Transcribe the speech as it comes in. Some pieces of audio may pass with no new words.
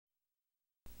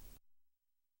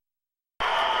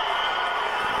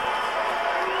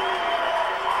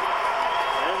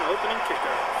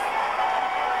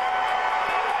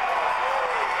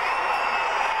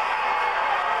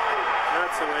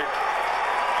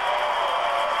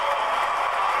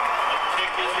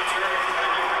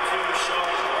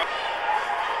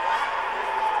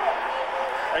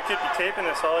could be taping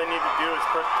this. All I need to do is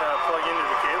plug into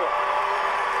the cable.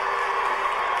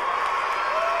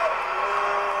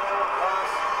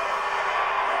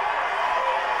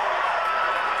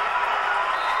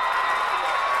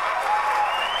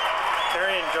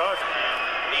 Terry and Josh.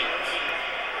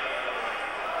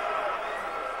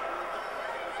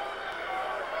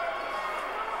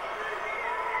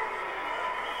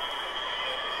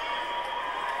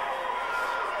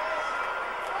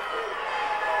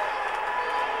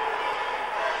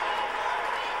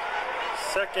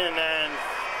 Second and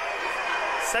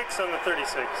 6 on the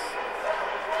 36.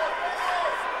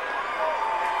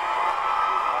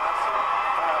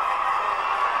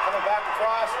 Coming back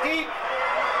across, deep.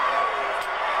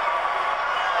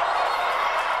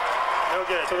 No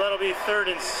good. So that'll be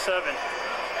 3rd and 7,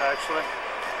 actually,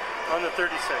 on the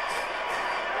 36.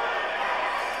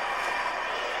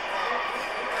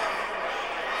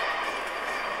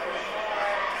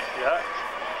 Yeah.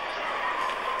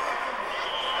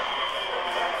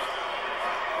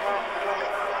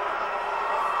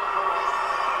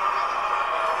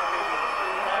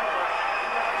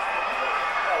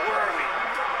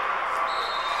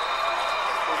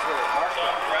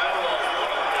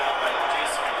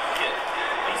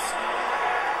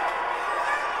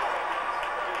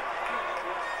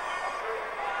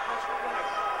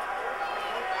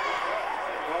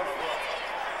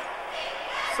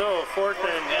 So 4th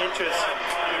and inches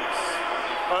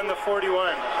on the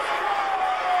 41.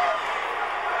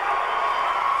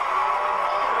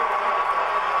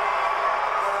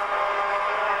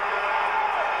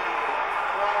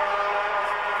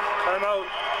 Timeout.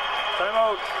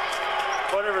 Timeout.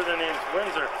 Whatever their name's.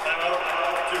 Windsor.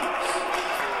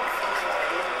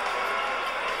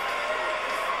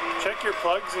 Check your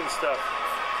plugs and stuff.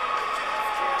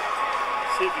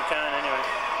 See if you can anyway.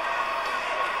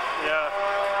 Yeah.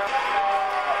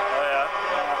 Oh yeah.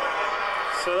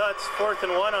 So that's 4th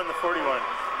and 1 on the 41. Now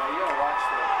you gotta watch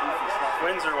the goofy stuff.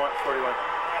 Windsor 41.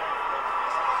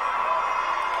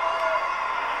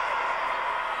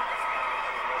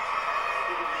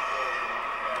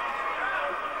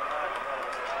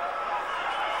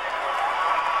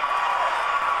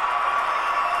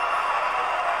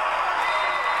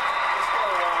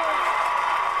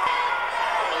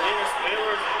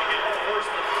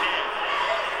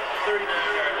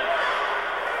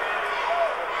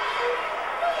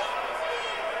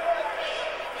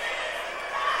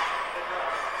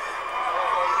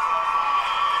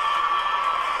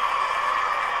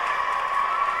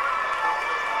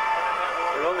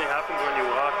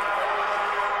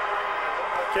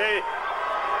 Okay,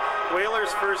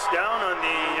 Whalers first down on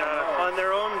the on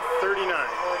their own 39.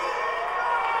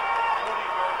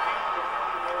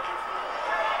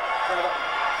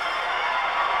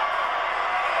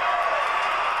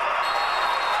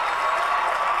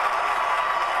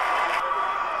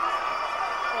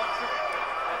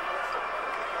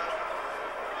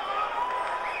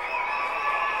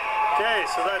 Okay,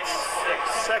 so that's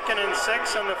 2nd and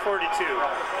 6 on the 42.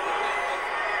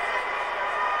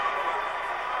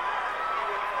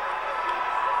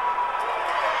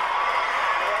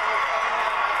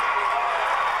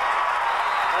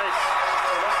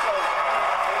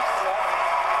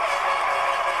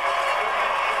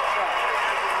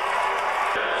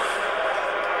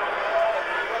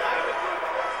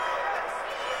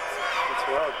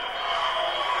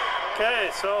 Okay,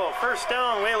 so first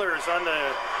down Whalers on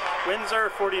the Windsor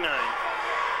 49.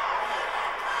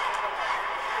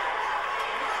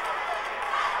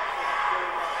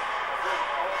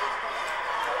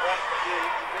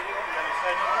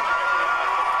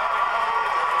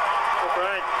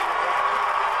 O'Brien.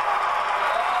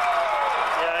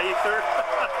 Yeah, he third.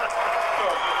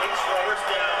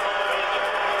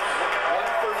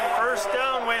 First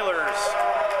down Whalers.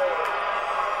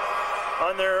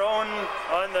 On their own,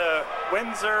 on the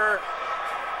Windsor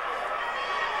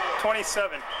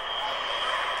 27.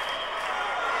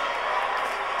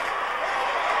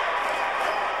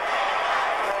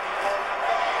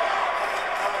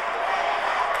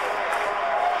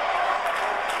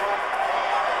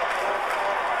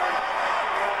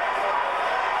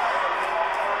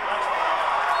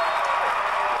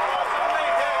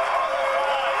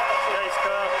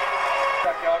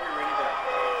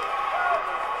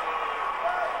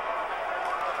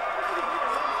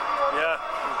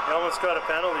 Got a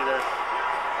penalty there.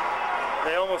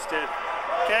 They almost did.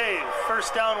 Okay,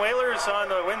 first down Whalers on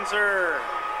the Windsor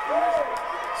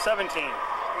 17.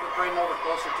 Bring over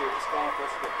closer to it. Just go on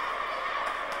closer to it.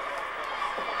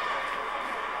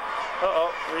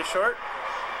 Uh-oh, are we short?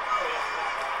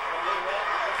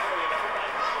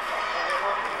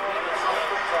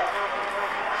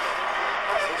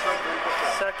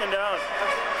 Second down.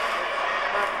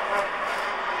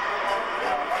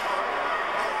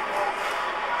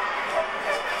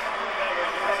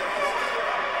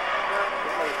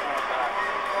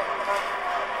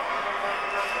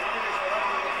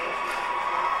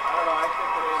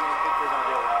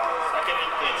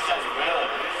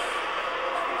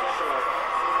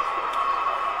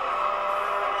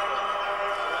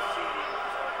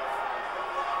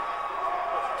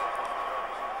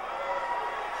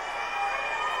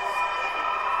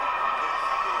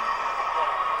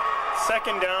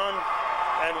 Second down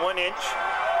and 1 inch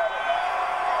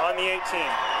on the 18,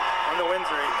 on the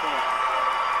Windsor 18.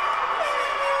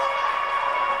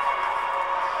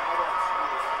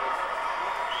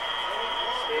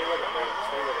 Stay with it, right?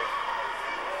 Stay with it.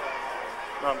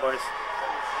 Come on, boys.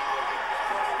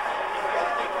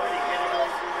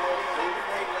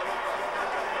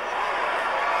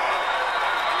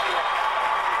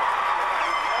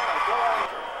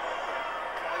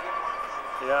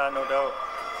 Yeah, no doubt.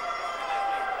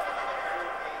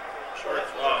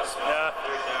 Yeah,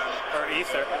 or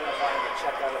ether.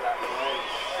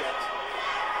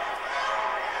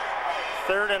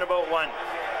 Third and about 1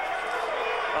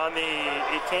 on the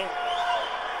 18.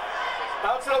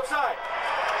 Bounce it outside.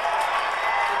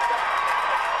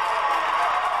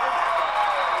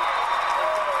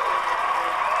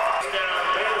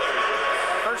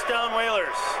 First down,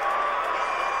 Whalers.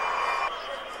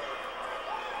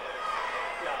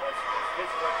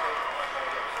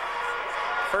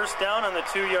 First down on the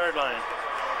 2-yard line.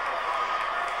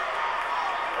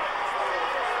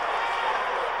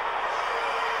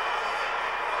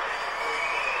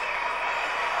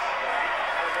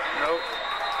 Nope.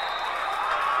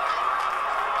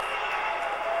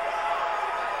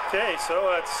 Okay,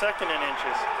 so it's second and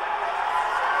inches.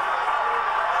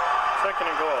 Second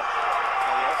and goal.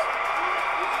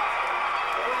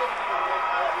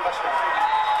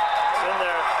 It's in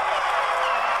there.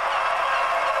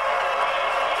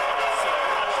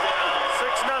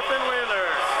 6-0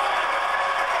 Whalers.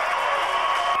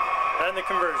 And the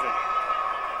conversion.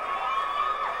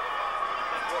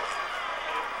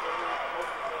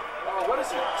 Oh, what is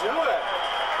he doing?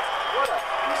 What a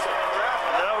piece of crap.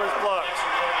 That was blocked.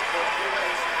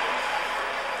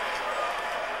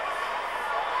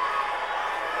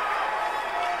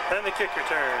 And the kick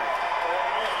return.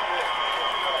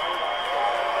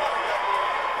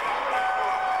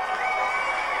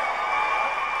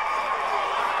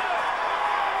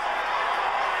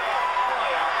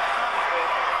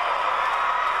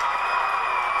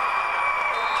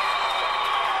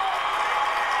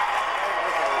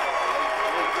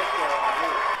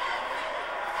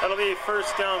 That'll be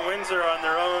first down Windsor on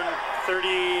their own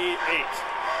 38.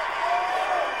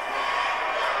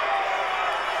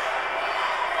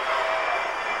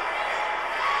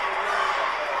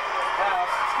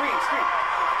 Screen.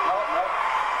 No.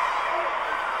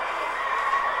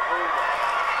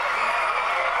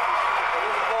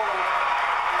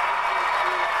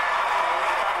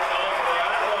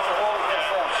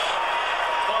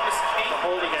 The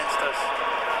hold against us.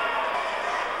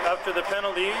 After the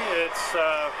penalty, it's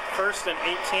first and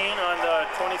 18 on the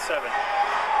 27.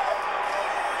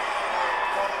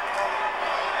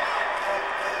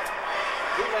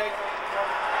 Bootleg.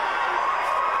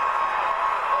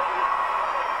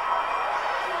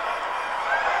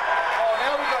 Oh,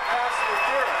 now we got pass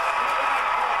interference.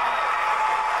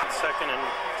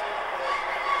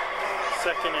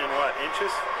 Second and what,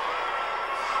 inches?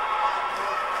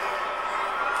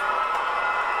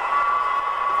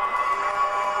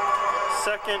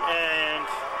 Second and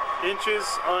inches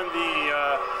on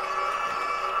the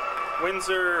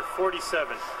Windsor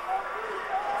 47.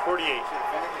 48.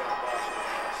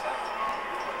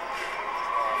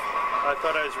 I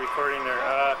thought I was recording there.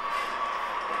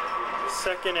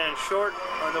 Second and short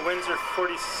on the Windsor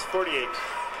 48.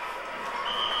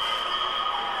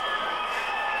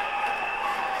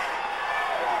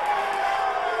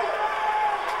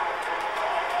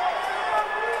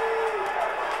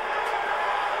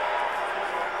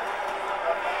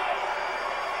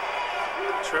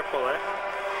 Triple, eh?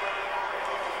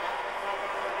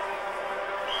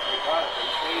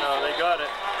 No, they got it.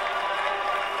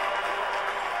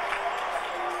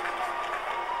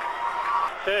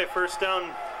 Okay, first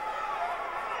down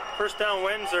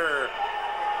Windsor,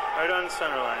 right on the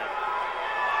center line.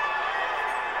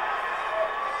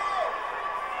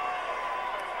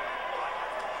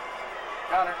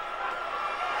 Counter.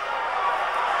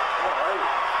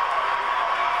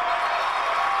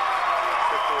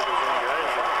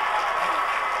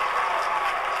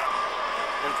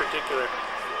 In particular.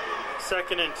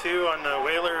 Second and 2 on the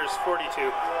Whalers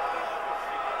 42.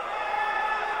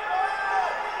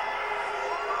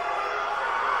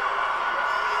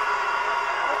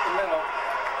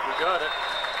 got it.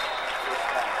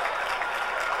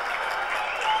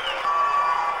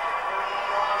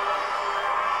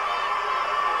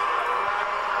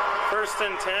 First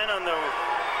and 10 on the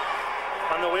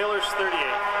Whalers 38.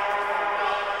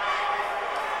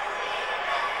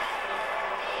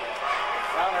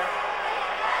 Counter.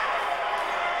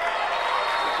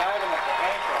 He tied him at the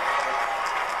ankle.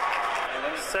 And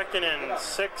then Second and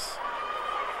 6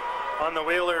 on the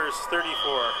Whalers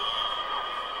 34.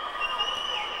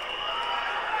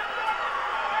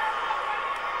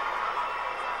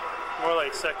 More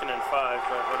like second and 5,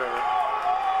 but whatever.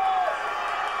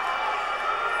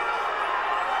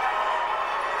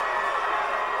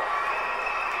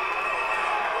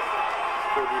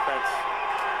 Good defense.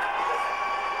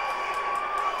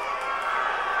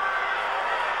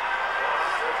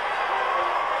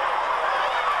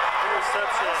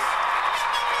 Interception.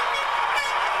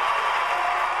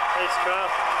 Nice job.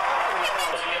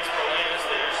 Against Ballenas,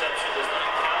 the interception does not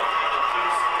count.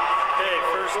 Okay,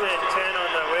 first and 10 on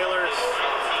the Whalers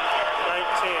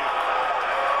 19.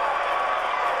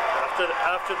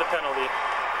 After the penalty.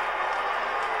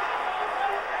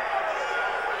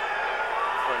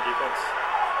 On defense.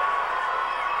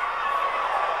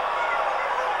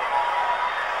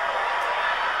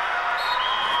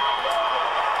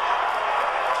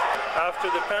 After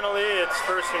the penalty, it's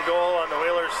first and goal on the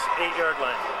Whalers' 8-yard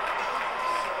line.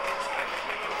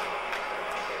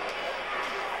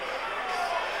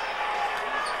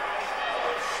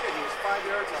 shit, he was 5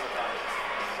 yards on the time.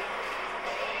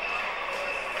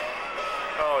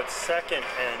 Oh, it's second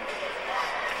and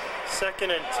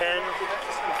 10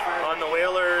 on the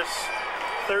Whalers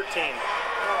 13.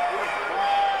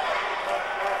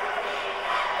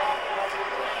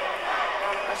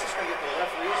 That's just going to get the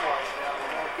referees washed out in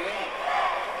the whole game.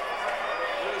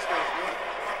 What are these guys doing?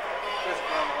 These guys are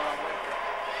going the wrong way.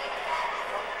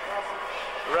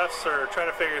 The refs are trying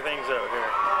to figure things out here.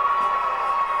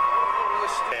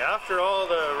 Okay, after all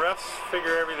the refs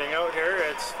figure everything out here,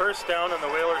 it's first down on the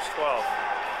Whalers 12.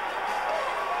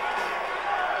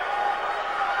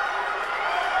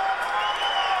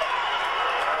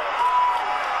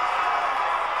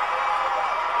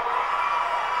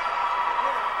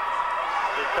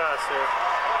 Good pass here.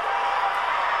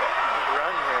 Good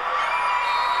run here.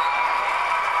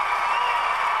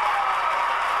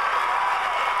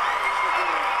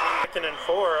 Second and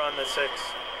 4 on the 6.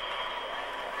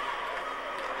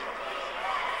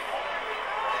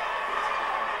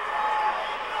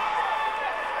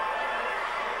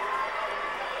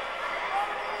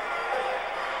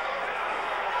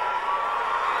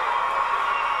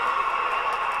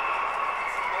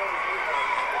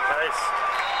 Nice.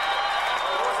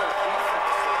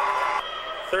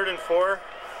 Third and 4.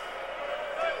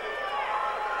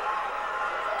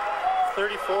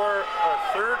 34,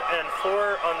 third and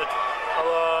 4 on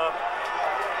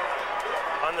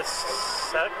the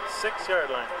 6-yard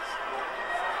line.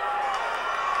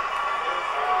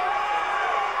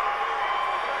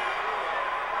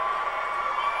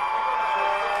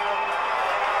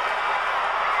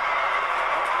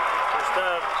 First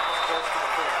down.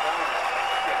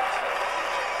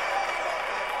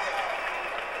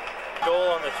 Goal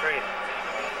on the 3.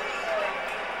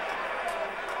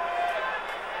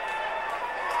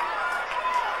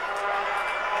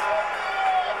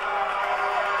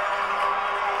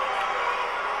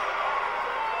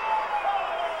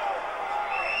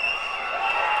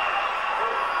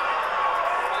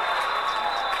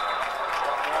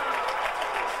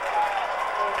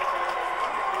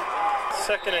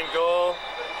 Second and goal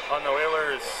on the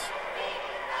Whalers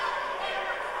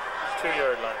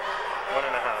 2-yard line.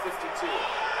 1.5. 52.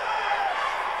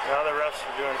 Now the refs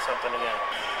are doing something again.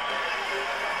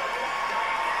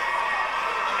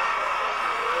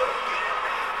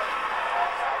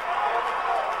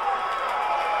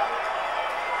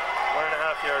 One and a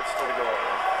half yards to the goal.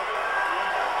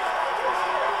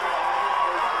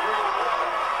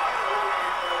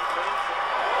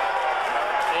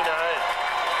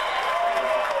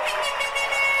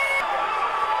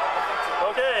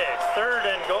 Okay, third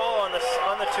and goal on the 2.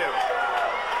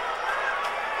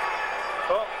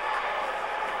 Oh.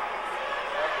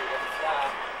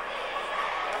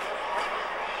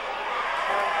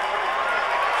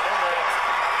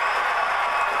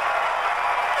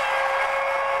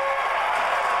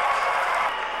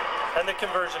 And the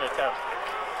conversion attempt.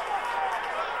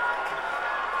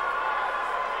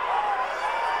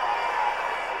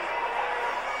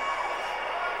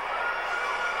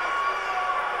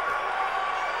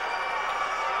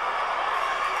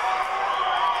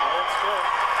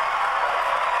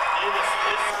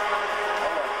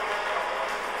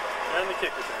 And the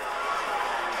kick return.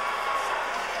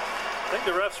 I think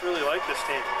the refs really like this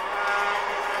team.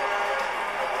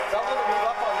 Tell them to move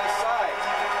up on this side.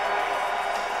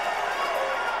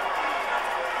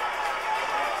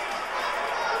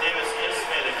 Davis just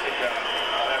made a kick out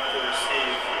after the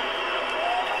receive.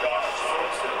 Josh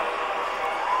Johnson.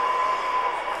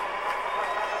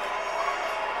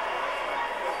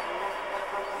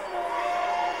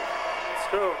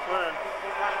 Let's go, come on.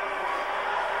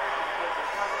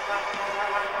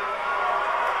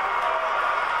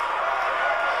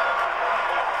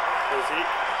 Is he? No,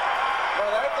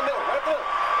 right up the middle, right up the middle.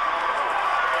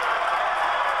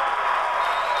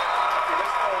 Okay,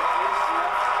 this one is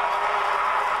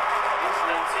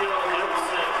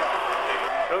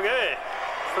Okay,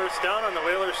 first down on the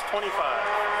Whalers 25.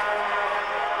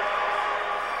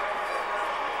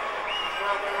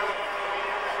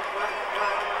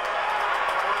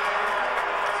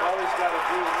 That's all he's got to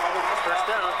do. First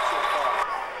down.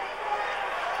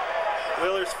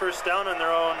 Whalers first down on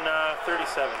their own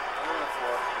 37.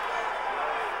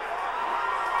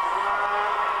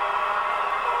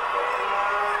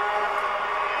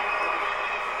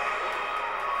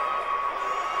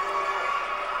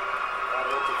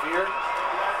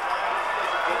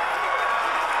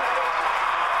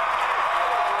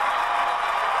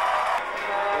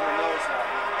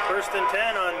 First and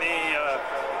 10 on the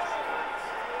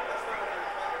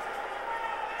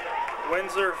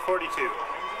Windsor 42.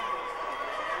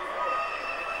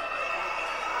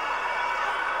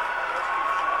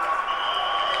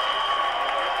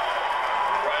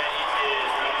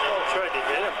 Tried to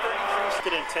hit him. First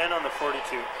and 10 on the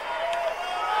 42.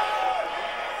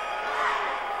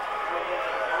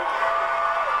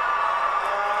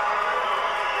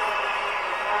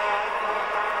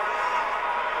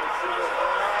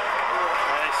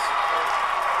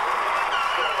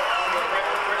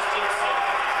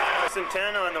 First and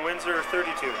 10 on the Windsor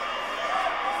 32.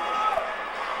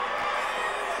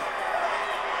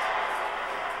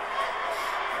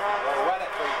 Run it,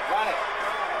 run it.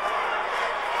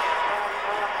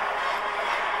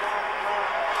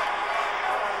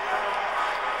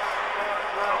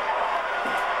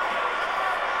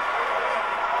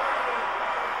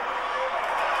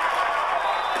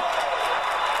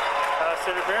 Pass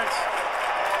interference.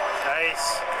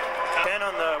 Nice. 10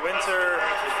 on the Windsor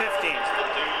 15.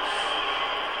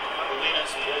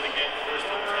 Ballenas pulled again, first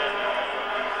and 10,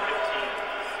 15.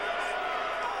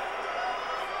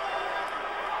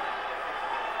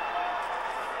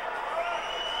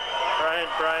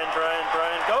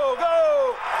 Brian, go,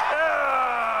 go! Ah!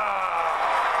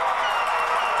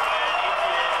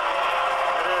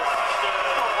 It is.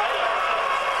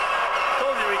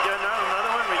 Told you we'd get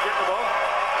another one, we get the ball.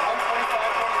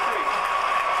 125-23.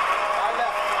 I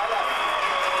left.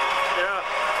 Yeah.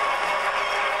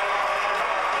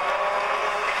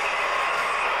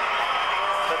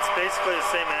 That's basically the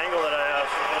same angle that I have.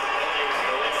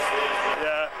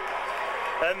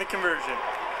 Yeah. And the conversion.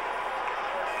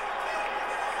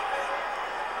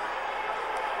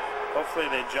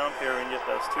 Hopefully they jump here and get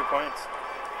those 2 points.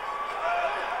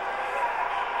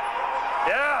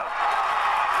 Yeah!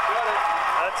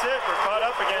 That's it, we're caught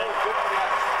up again.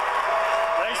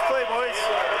 Nice play, boys.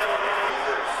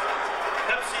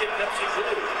 Pepsi and Pepsi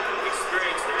Blue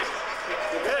experience there.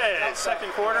 Okay,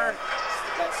 second quarter.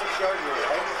 That 6-yard rule,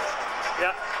 right?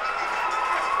 Yeah.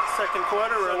 Second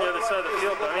quarter, we're on the other side of the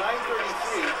field, buddy.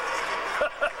 9:33.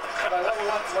 But I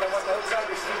want the outside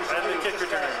receivers to And the do kick is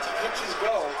just return. pitch and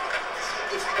go.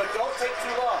 But don't take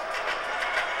too long.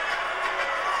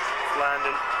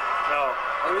 Landon. No.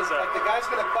 Who is that? Like the guy's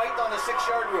gonna bite on the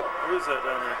 6-yard rule. Who is that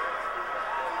down there?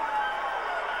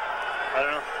 I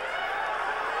don't know.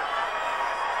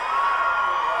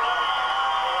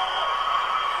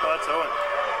 Oh, that's Owen.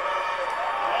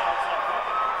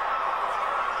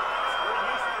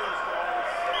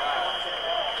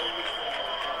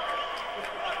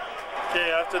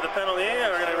 Okay, after the penalty,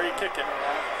 we're going to re-kick it.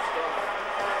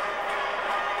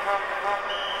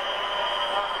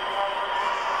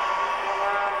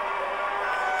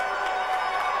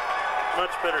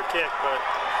 Much better kick, but...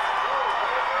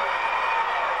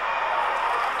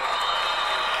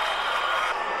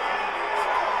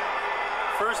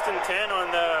 First and 10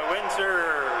 on the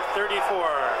Windsor 34.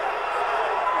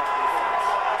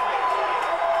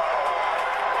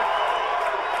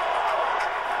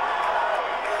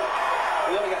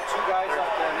 We only got 2 guys up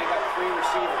there and they got 3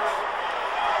 receivers.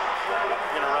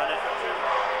 Gonna run it.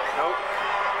 Nope.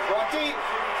 Going deep.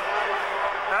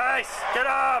 Nice! Get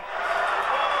up!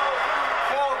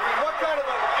 Calgary, what kind of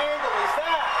an angle is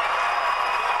that?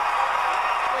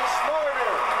 Play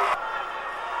smarter.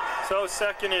 So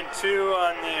second and 2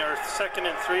 on the, or second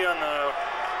and 3 on the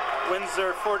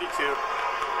Windsor 42.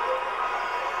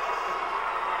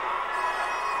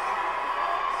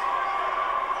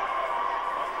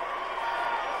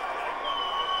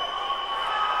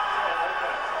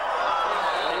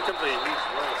 Incomplete.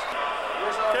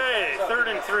 Okay, 3rd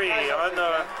and 3 on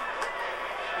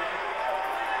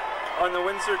the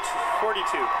Windsor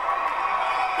 42.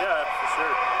 Yeah, for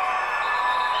sure.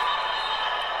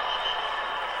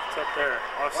 It's up there.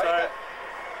 Offside.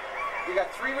 You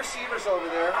got 3 receivers over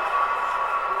there.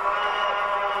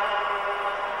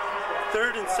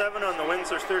 3rd and 7 on the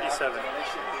Windsor 37.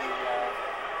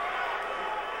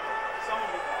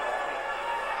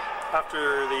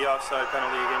 After the offside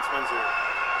penalty against Windsor.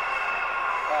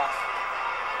 Pass.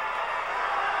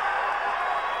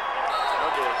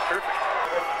 Okay, perfect.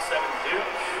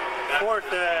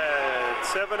 4th and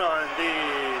 7 on the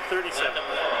 37.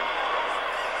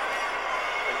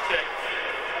 Kick.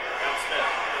 And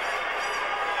Smith.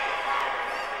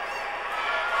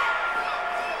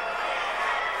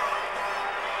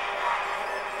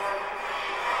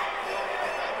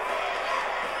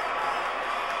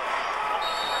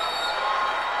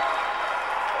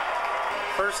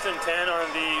 First and 10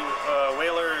 on the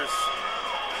Whalers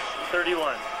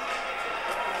 31.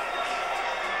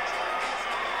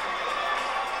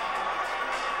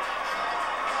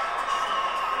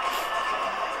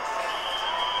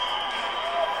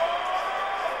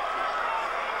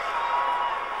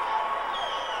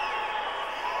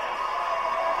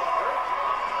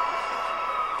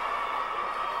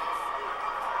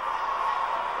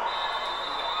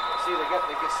 See, they get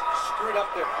screwed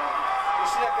up there. You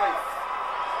see that guy?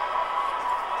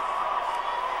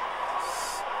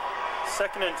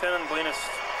 2nd and 10 on Ballenas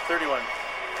 31.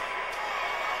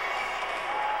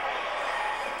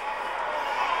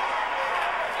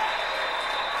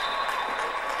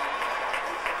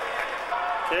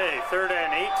 Okay, 3rd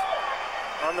and 8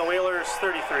 on the Whalers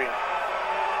 33.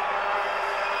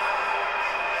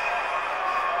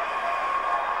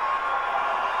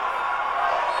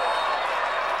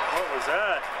 What was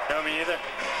that? No, me either.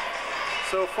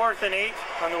 So 4th and 8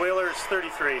 on the Whalers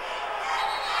 33.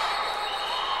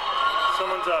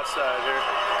 Someone's offside here.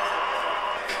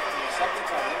 Second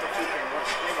time, number 2 can run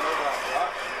screaming over that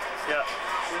block. Yeah.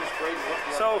 As soon as Brady looked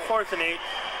the So other way. 4th and 8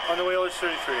 on the Whalers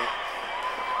 33.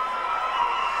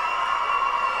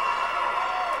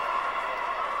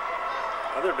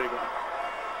 Another big one.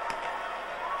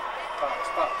 Bounce.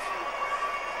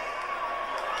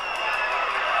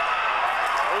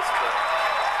 Nice play.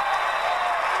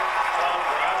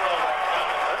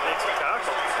 That makes a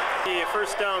tackle. The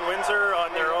first down Windsor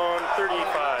on their own 35.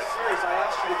 Series, I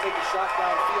asked you to take a shot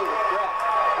downfield with Brett.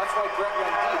 That's why Brett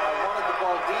went deep. I wanted the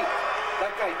ball deep.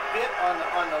 That guy bit on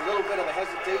a little bit of a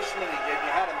hesitation, and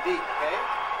you had him deep, okay?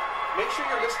 Make sure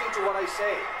you're listening to what I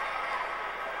say.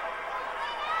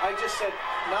 I just said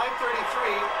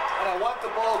 9:33, and I want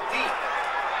the ball deep.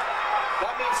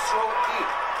 That means throw it deep.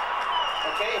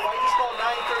 Okay? If I just call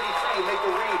 9:33, you make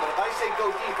a read, but if I say go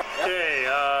deep... Okay,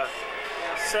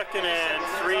 2nd and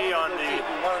 3 on the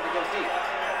We wanted to go deep.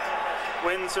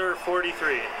 Windsor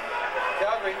 43.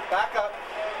 Calgary, back up.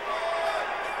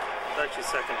 It's actually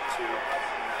 2nd and 2.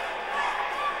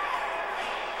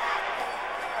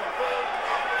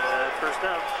 First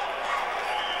down.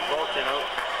 Ball came out.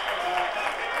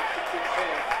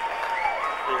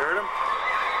 You heard him?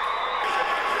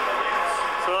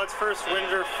 So that's first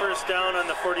Windsor first down on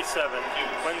the 47.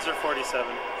 Windsor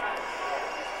 47.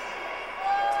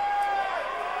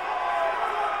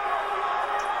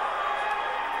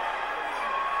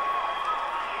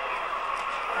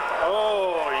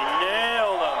 Oh, he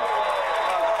nailed him.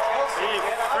 He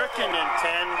frickin' in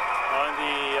 10 on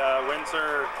the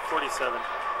Windsor 47.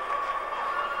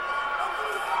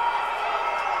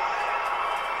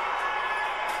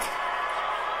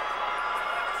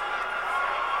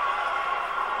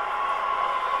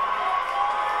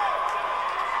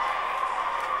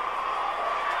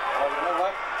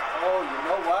 You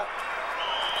know what?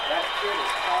 That kid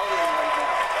is powering right now.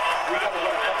 We got to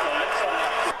get a couple of licks on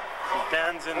that.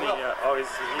 Dan's in the,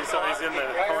 he's in the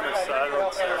corner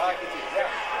silence there. Yeah.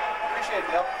 Appreciate it,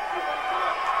 Bill.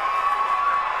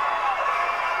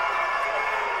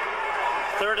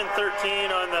 3rd and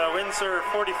 13 on the Windsor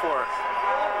 44.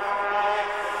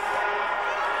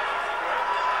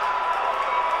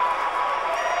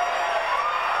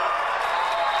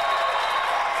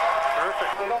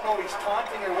 Perfect. They don't know if he's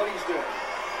taunting or what he's doing.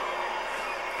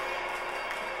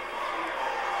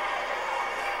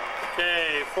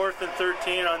 Okay, 4th and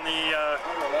 13 on the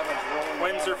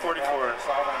Windsor 44.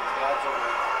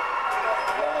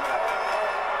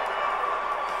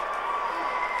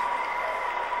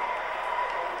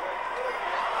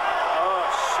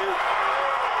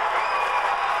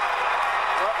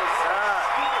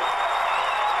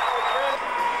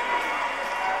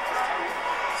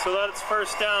 it's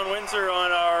first down Windsor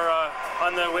on our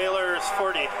on the Whalers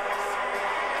 40. Yeah,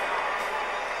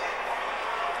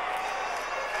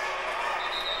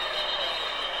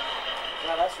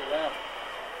 that's for them.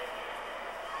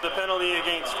 The penalty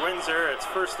against Windsor. It's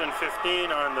first and 15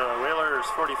 on the Whalers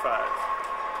 45.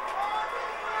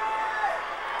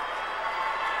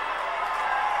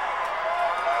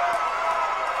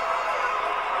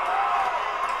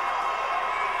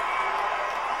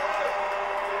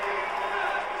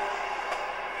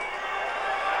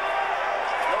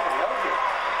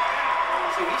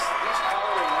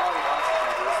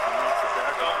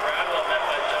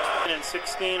 And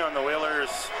 16 on the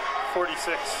Whalers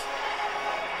 46.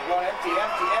 Going empty,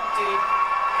 empty, empty.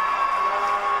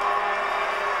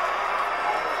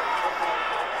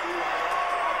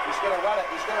 He's going to run it.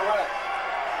 He's going to run it.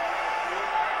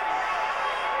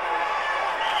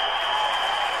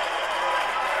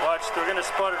 Watch, they're going to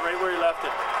spot it right where he left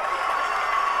it.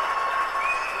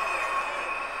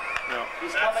 No.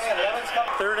 He's coming in. Levin's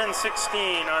coming. Third and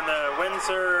 16 on the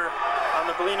Windsor, on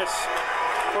the Ballenas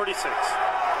 46.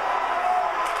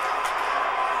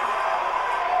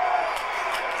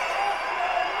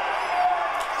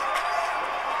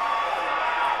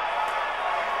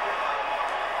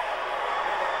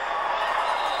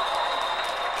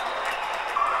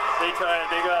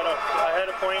 They got ahead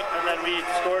a point, and then we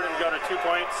scored and got a 2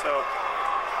 points. So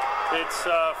it's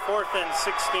 4th and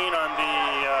 16 on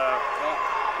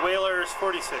the Whalers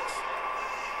 46.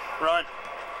 Run.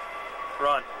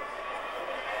 Run.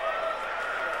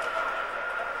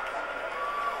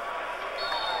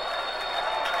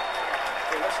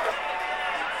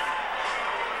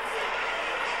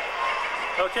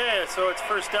 Okay, so it's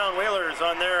first down Whalers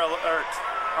on their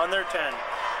 10.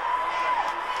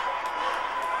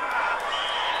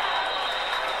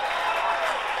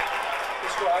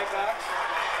 Backs.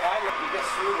 He gets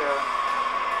through there.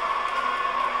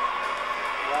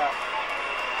 Yeah.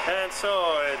 And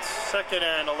so it's 2nd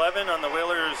and 11 on the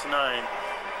Whalers 9.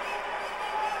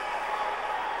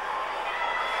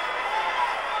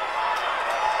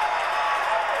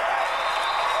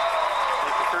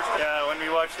 Yeah, when we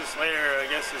watch this later, I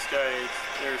guess this guy,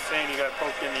 they're saying he got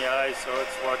poked in the eye, so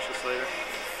let's watch this later.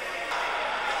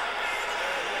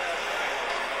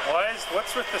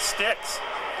 What's with the sticks?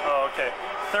 Oh, okay.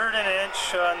 3rd and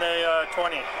inch on the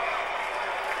 20.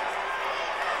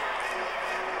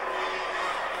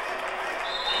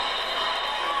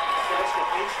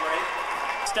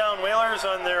 It's down Whalers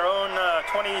on their own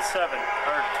 27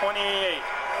 or 28.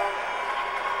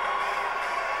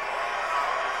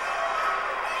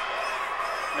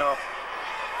 No.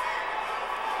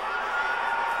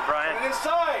 Brian. And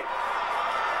inside.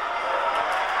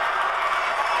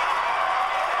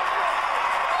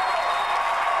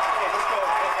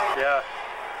 Yeah.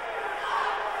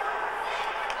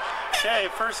 Okay,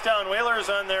 first down Whalers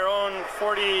on their own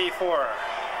 44.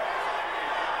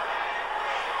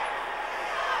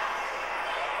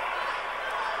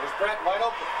 There's Brett wide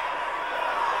open.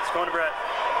 It's going to Brett.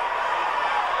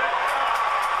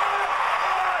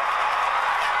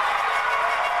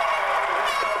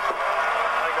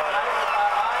 I got it.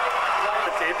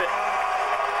 To tape it.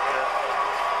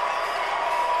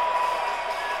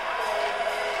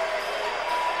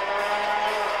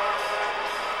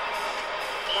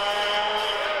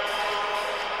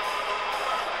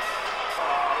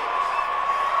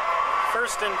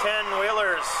 First and 10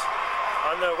 Whalers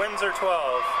on the Windsor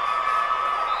 12.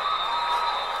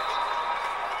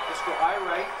 Let's go high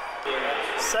right.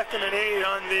 2nd and 8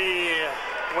 on the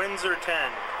Windsor 10.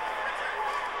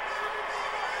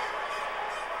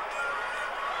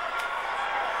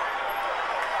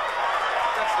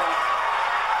 Touchdown.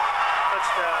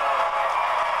 Touchdown.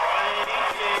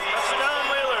 Touchdown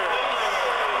Whalers.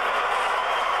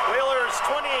 Whalers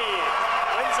 20,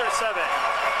 Windsor 7.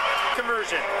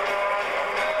 Conversion.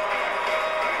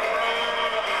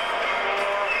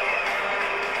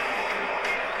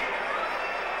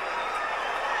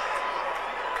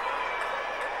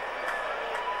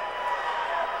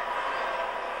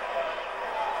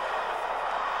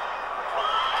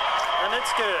 And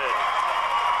it's good.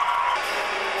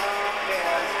 Okay,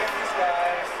 let's get these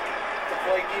guys to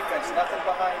play defense. Nothing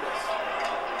behind us.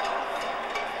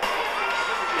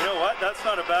 You know what? That's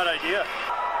not a bad idea.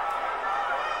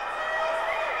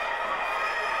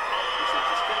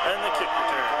 And the kick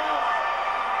return.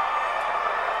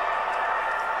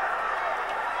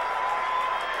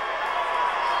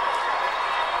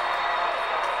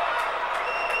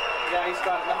 Yeah, he's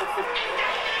got it. Number 50.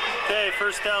 Okay,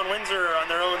 first down Windsor on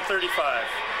their own 35.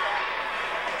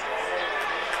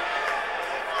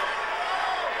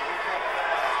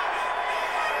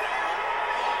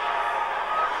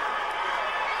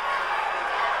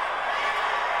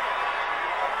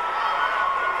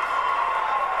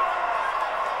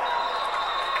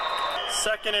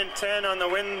 Second and 10 on the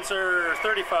Windsor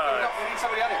 35. We need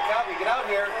somebody out here. Calvin, get out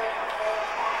here.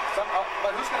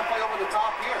 But who's going to play over the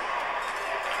top here?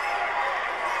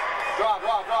 Draw.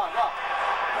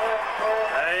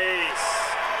 Nice.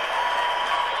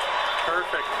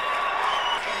 Perfect.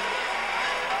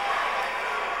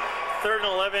 3rd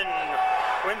and 11.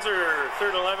 Windsor,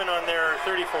 3rd and 11 on their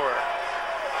 34.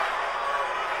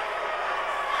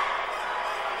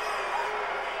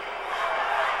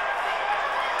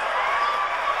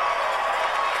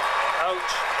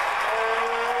 Ouch.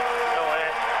 No way.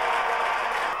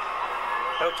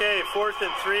 Okay, 4th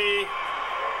and 3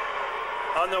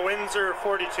 on the Windsor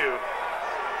 42. Gonna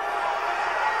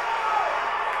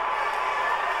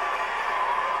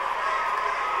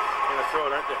throw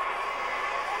it, aren't they?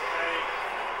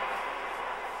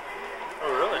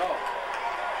 Oh, really? No.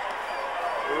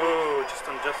 Ooh, just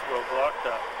about blocked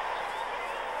that.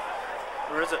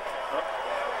 Where is it? Oh.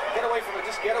 Get away from it.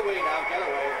 Just get away now. Get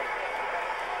away.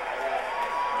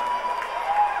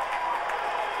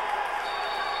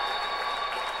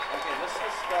 Okay,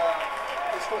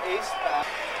 let's go ace back.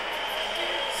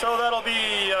 So that'll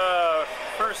be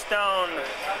first down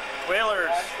Whalers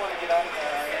I just want to get out of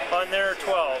there. on their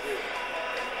 12.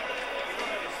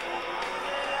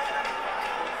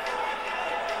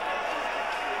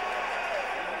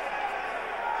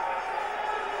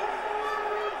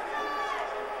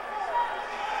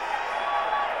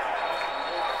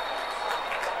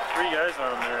 Three guys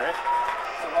on them there, right?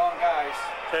 It's the wrong guys.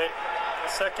 Okay,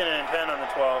 2nd and 10 on the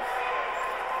 12.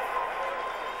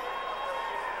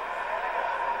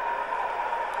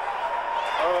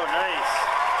 Oh, nice.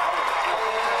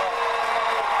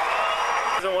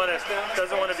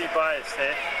 Doesn't want to be biased,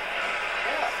 eh?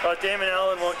 Well, Damon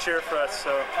Allen won't cheer for us,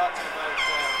 so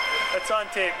it's on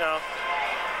tape now.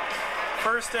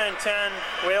 1st and 10,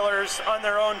 Whalers on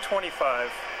their own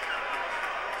 25.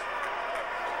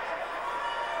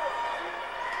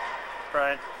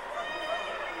 Brian.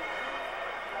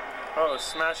 Oh,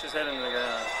 smash his head into the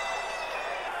ground.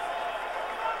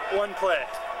 One play.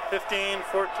 15,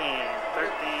 14,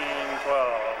 13,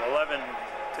 12, 11,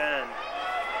 10.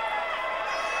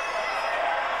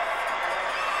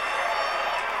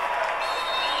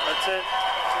 That's it.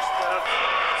 Just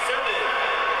 7,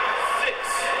 6,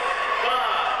 5,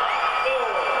 4,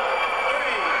 3,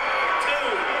 2,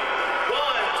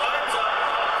 1. Time's up.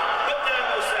 Put down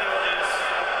those sandwiches.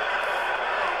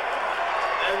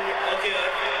 And okay.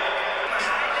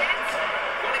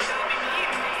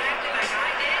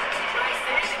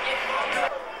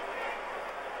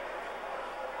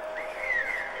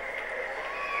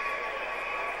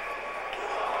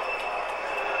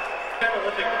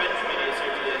 Olympic bid committee is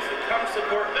here today, so come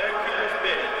support Vancouver's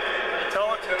bid.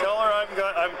 Tell her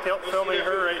I'm filming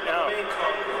her right now.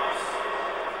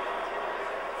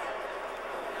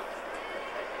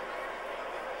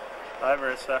 Hi,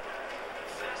 Marissa.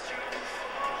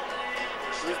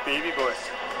 Who's baby boy?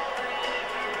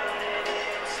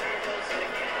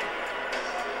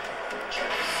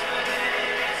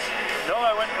 No,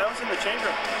 I was in the change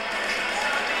room.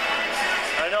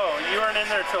 I know, you weren't in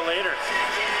there till later.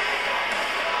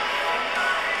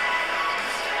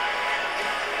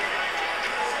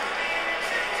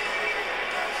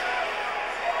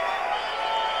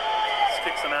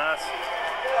 Kick some ass.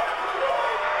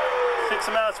 Kick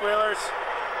some ass, Whalers.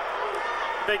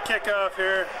 Big kickoff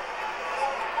here.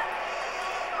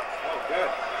 Oh,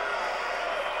 good.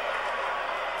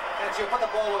 And you put the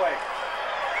ball away.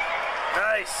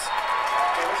 Nice.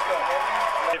 Okay, let's go.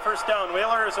 Okay, first down,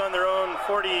 Whalers on their own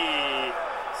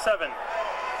 47.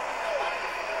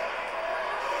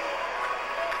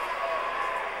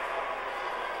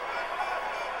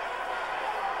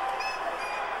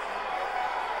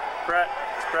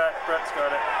 Brett's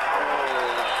got it.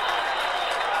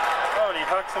 Oh, and he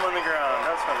hucks him on the ground.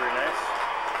 That's not very nice.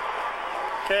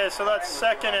 Okay, so that's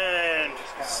 2nd and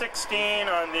 16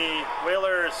 on the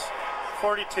Whalers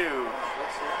 42.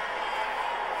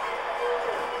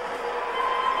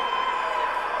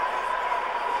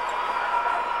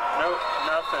 Nope,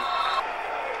 nothing.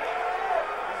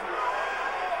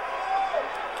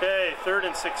 Okay, 3rd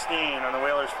and 16 on the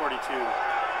Whalers 42.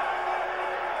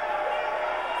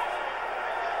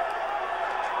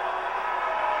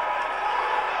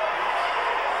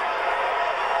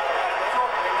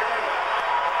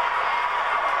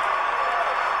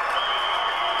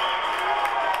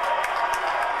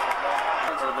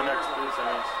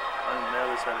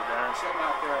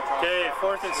 Okay,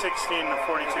 4th and 16 to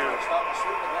 42. Stop the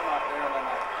shooting them out there, and then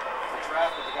the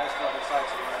traffic, the guys go on the side,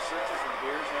 so we're searches and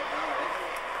beers right now, I think.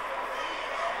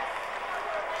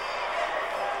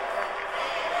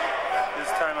 This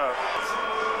time out.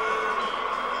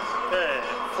 Okay.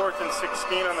 4th and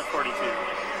 16 on the 42.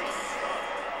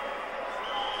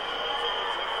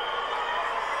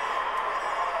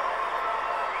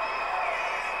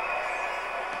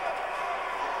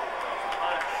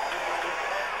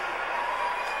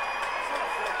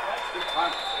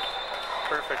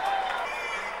 Perfect.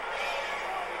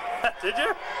 Did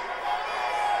you?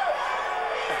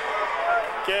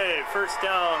 Okay, first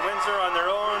down. Windsor on their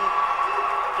own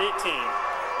 18.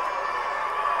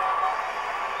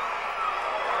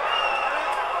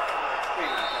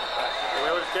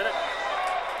 Whalers get it?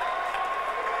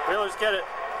 Whalers get it.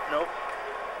 Nope.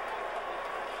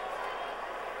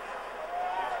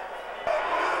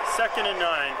 Second and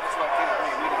 9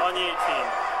 on the 18.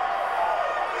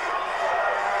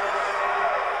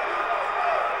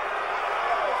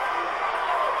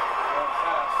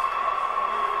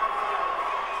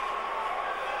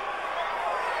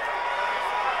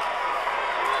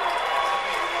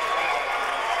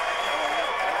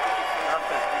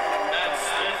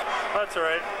 That's all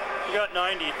right. We got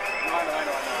 90.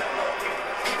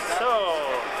 So,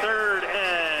 3rd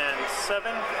and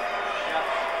 7.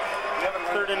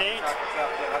 3rd and 8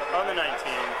 on the 19.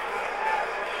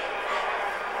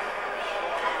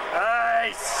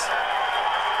 Nice!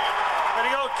 Way to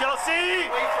go, Kelsey!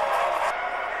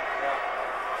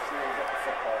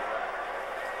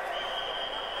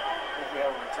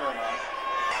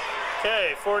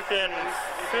 Okay, 4th and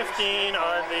 15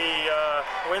 on the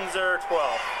Windsor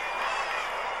 12.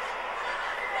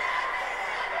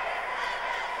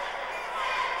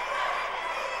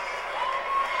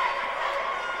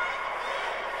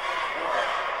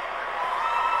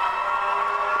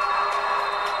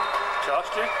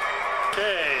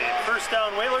 Okay, first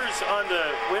down Whalers on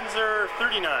the Windsor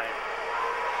 39.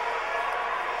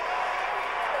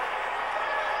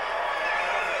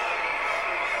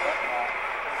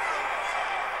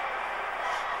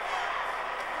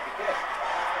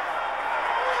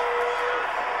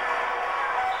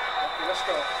 Okay, let's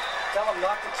go. Tell them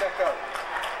not to check out.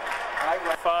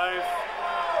 5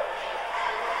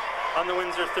 on the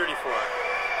Windsor 34.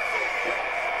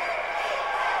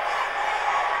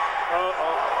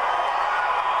 Uh-oh.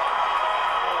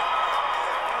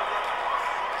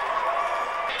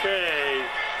 Okay,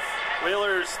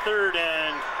 Whalers 3rd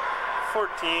and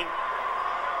 14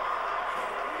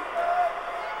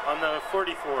 on the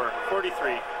 44,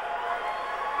 43.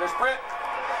 There's Brett.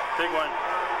 Big one.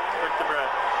 Quick to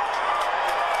Brett.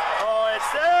 Oh,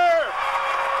 it's there!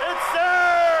 It's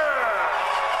there!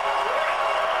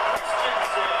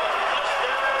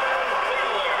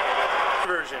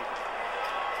 Version.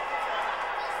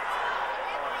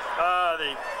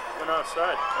 They went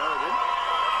outside. No, they didn't.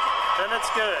 Then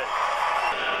it's good.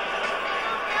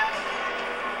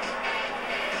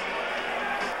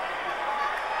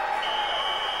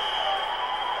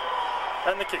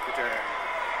 And the kick return.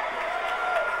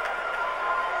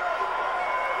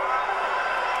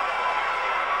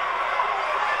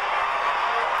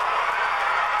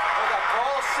 Oh, that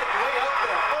ball's sitting way out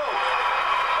there. Oh,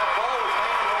 that ball was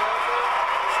hanging way out there.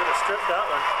 Should have stripped that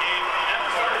one.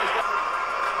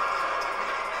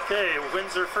 Okay,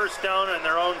 Windsor first down on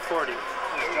their own 40.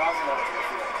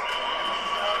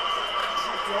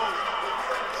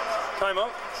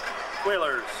 Timeout.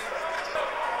 Whalers.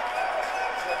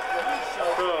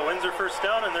 So Windsor first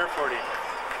down and they're 40. Yeah,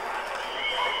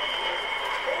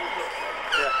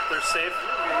 they're safe.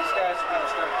 These guys are going to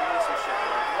start doing some shit.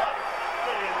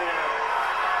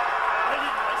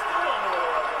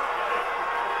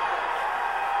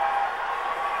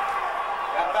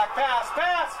 Got back pass,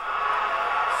 pass!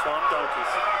 Swamp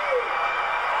Donkeys.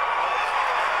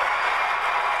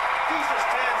 Jesus,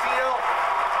 Tanzio.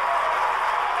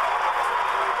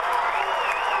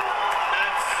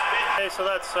 Okay, so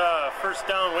that's first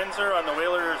down Windsor on the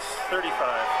Whalers 35.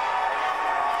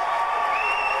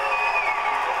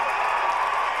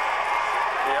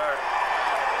 They are.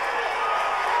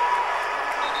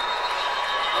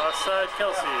 Offside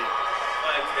Kelsey.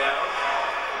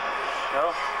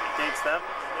 No, against them.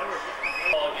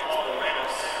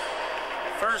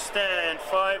 First and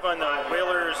 5 on the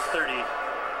Whalers 30. We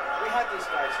had these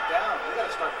guys down. We got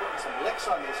to start putting some licks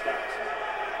on these guys.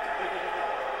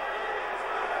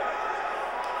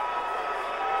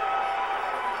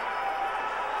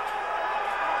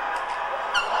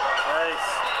 Nice.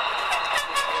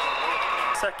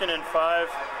 2nd and 5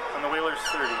 on the Whalers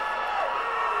 30.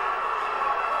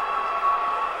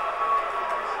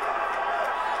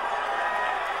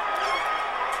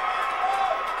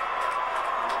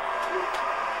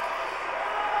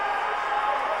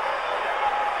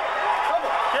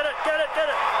 Get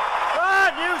it!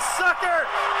 Run, you sucker!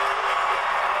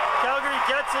 Calgary,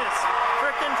 get That's his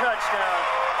frickin' touchdown.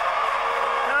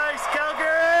 Nice,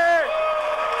 Calgary!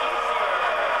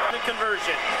 The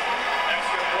conversion.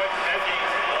 Extra point pending.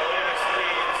 Ballenas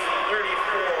leads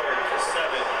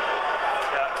 34-7.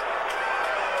 Yeah.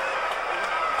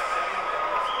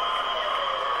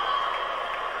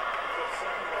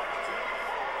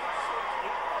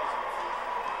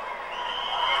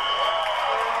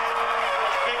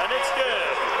 And it's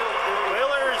good.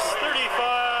 Whalers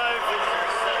 35,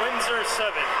 Windsor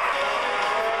 7.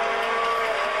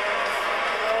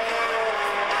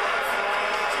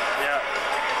 Yeah.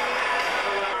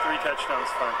 3 touchdowns,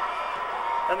 fun.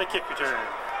 And the kick return.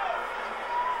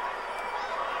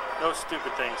 No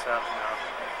stupid things happen now.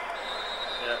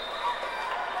 Yeah.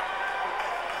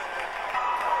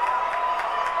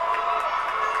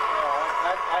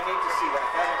 I hate to see that.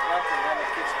 That can end a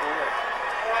kid's career.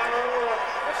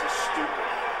 That's just stupid.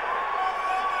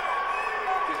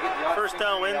 First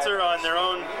down, Windsor on their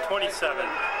own 27.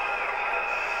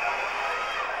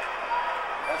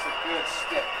 That's a good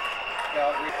stick.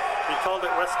 Calgary. They called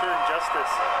it Western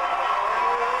Justice.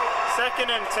 2nd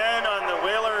and 10 on the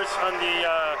Whalers on the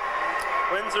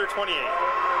Windsor 28.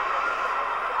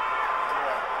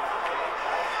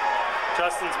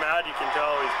 Justin's mad, you can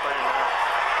tell he's playing now.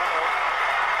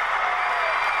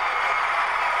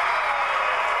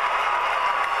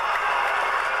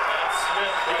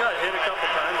 He got hit a couple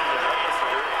times in the head.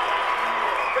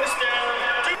 First down.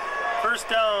 First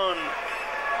down,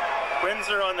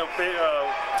 Windsor on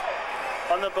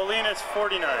the Ballenas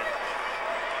 49.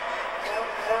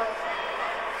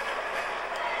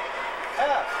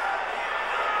 Pass.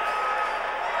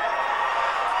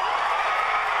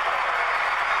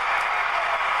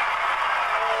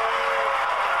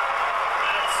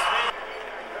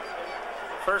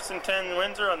 First and 10,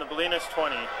 Windsor on the Ballenas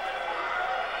 20.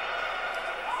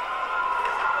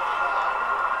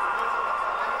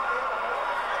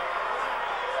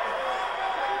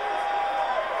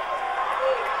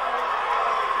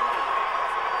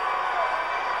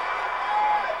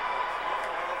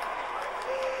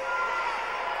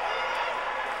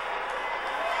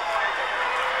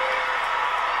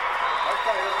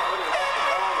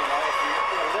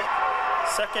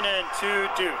 Second and 2,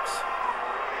 Dukes.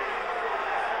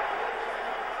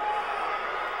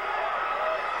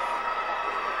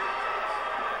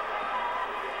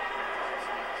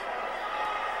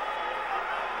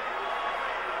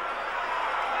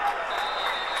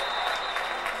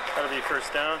 That'll be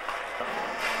first down.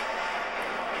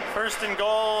 First and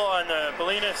goal on the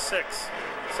Ballenas 6,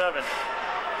 7.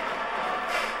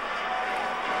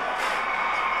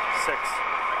 6.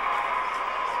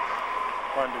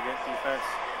 Wanted to get defense.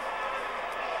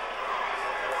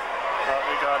 Oh,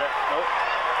 they got it. Nope.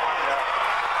 Yeah.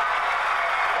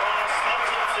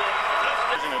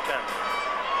 There's an attempt.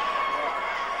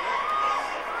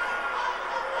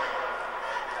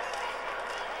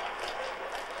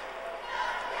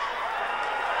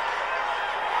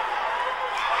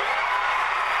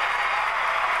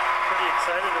 Pretty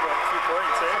excited about 2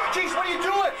 points, eh? Jeez, what are you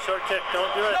doing? Short kick,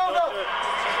 don't do it. No, Don't no. do it.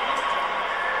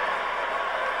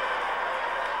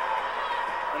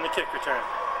 And the kick return.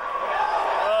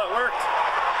 Oh, it worked.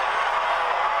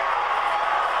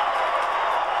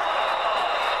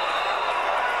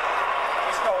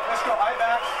 Let's go. I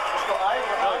back. Let's go. I.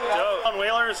 On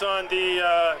Whalers on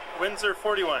the Windsor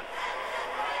 41.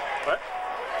 What?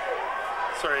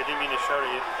 Sorry, I didn't mean to shout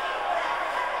at you.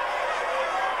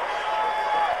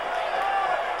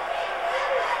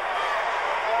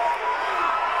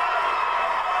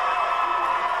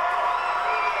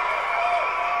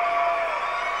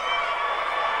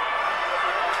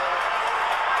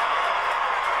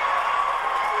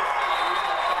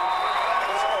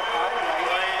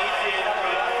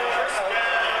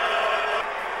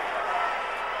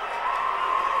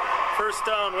 First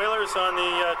down, Whalers on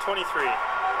the 23.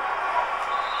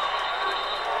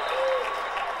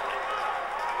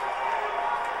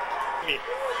 Me.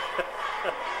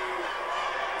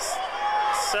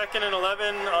 Second and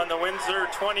 11 on the Windsor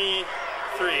 23.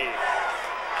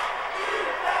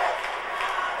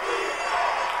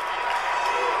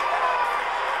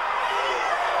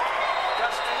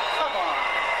 Justin, come on.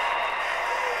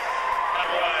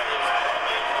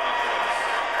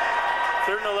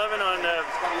 Third and 11 on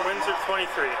Windsor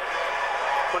 23.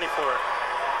 24.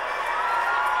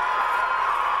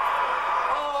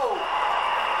 Oh,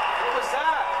 what was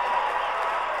that?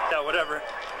 Yeah, whatever.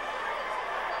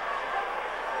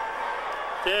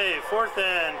 Okay, 4th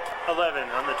and 11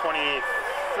 on the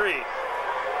 23.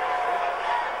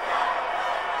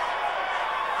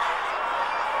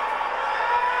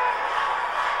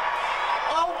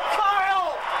 Oh,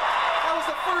 Kyle! That was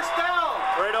the first down.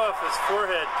 off his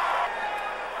forehead.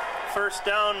 First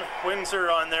down,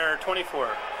 Windsor on their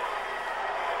 24.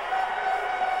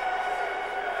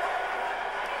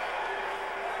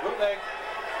 Bootleg.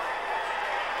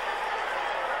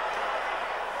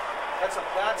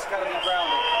 That's got to be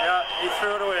grounded. Yeah, he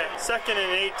threw it away. Second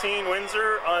and 18,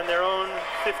 Windsor on their own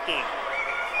 15.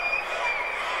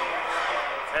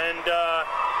 And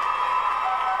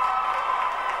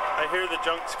I hear the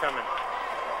junks coming.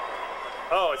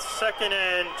 Oh, it's second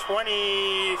and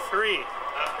 23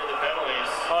 After the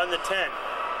penalties, on the 10.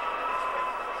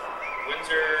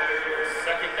 Windsor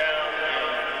second down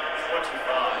and 25.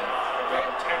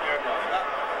 Around 10-yard line.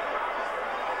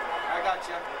 I got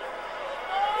you.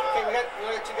 Okay, we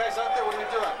got you guys out there. What are we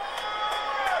doing?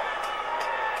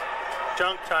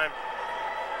 Junk time.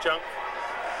 Junk.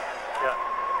 Yeah.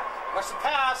 Watch the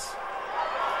pass.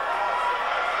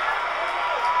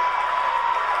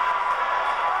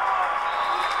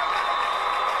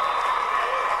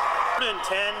 Third and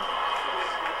 10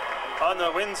 on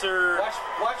the Windsor.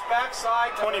 Watch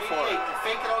backside. 24. 88. You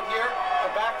fake it out here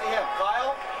and back to him.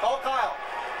 Kyle. Call Kyle.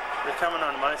 They're coming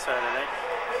on my side, I think.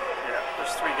 Yeah,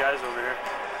 there's 3 guys over here.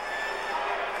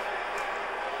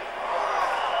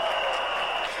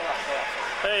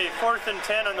 Hey, 4th and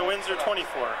 10 on the Windsor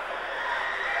 24.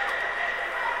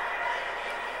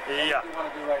 Yeah. What you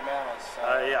want to do right now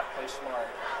is Yeah. play smart.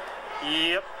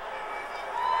 Yep.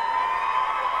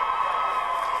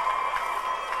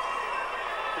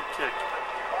 Good kick.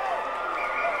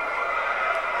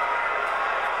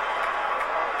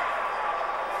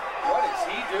 What is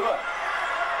he doing?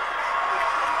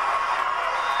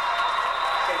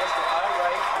 Okay, let's go out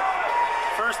right.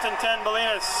 First and 10,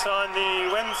 Ballenas on the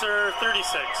Windsor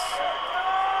 36.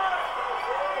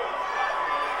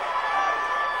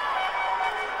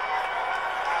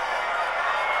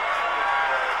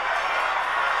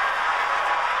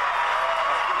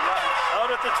 Out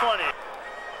at the 20.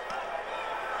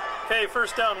 Okay,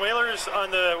 first down, Whalers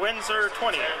on the Windsor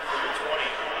 20. Get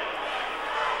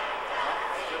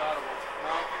out of it.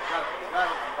 No, you got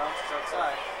it. Bounces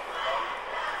outside.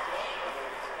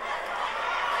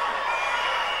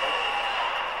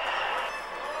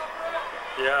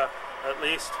 Yeah, at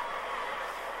least.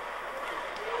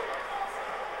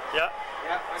 Yeah.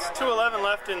 Yeah, It's 2:11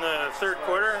 left in the third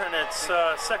quarter, and it's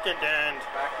second and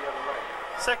back the other way.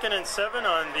 2nd and 7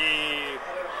 on the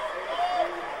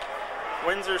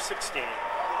Windsor 16.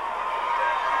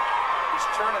 He's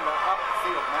turning up the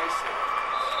field nicely.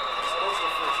 He's supposed to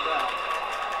first down.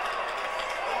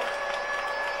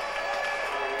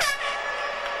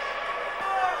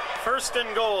 First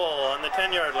and goal on the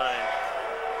 10-yard line.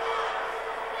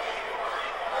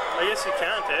 I guess you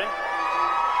can't, eh?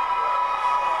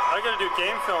 I gotta do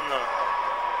game film though.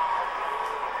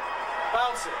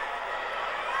 Bounce it.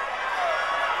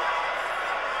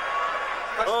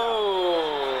 Touchdown.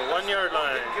 Oh, 1-yard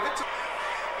line. Give it to.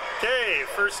 Okay,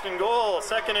 first and goal,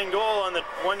 second and goal on the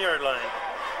 1-yard line.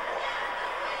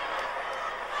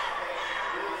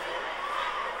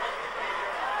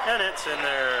 And it's in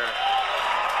there.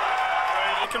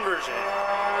 Conversion.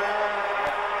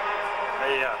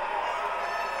 Yeah.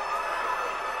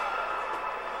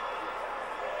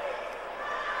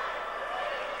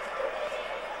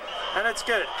 And it's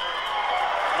good.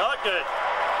 Not good.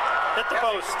 Hit the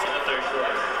post. In the third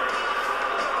quarter.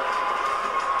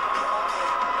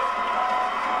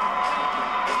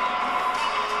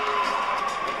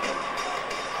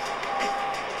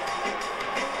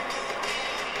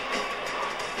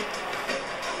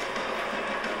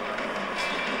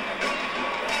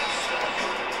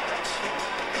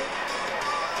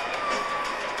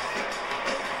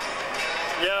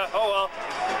 Yeah, oh well.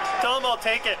 Tell him I'll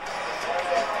take it.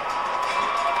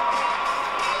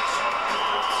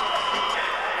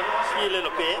 You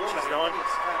little bitch, he's going.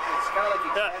 It's kind of like he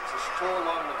Yeah. drags his toe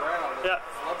along the ground and Yeah.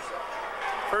 flubs it.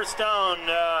 First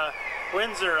down,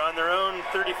 Windsor on their own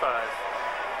 35.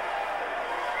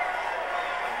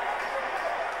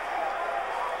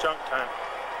 Junk time.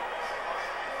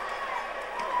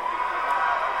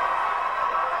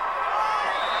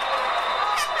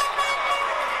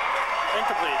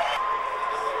 Incomplete.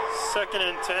 Second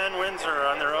and 10, Windsor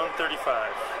on their own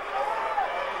 35.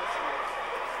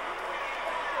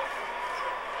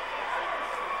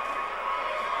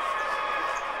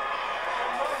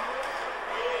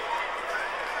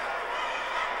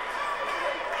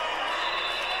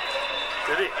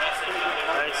 Did he?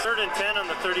 Nice. Third and 10 on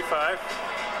the 35.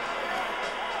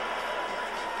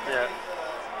 Yeah.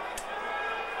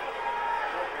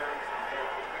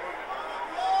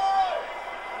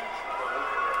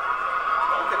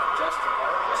 Look at Justin.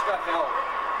 Just got held.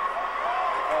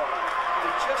 Oh,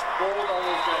 they just bowled all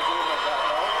those guys over like that.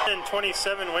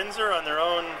 27 Windsor on their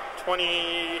own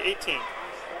 20-18.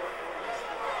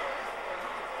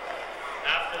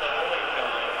 After the holding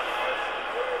penalty,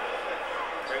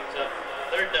 brings up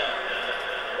third down.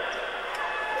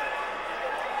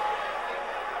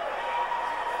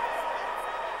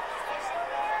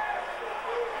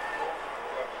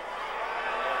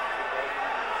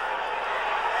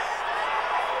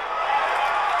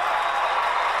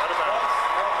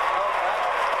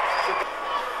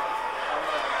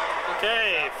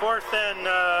 Okay, 4th and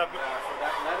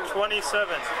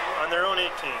 27 on their own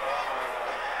 18.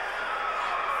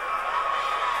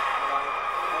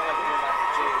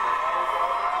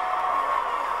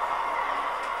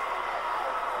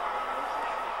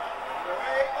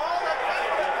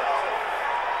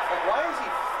 Why is he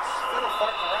still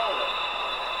farting around with it?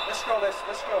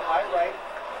 Let's go high right.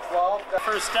 12.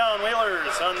 First down,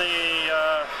 Whalers on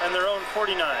their own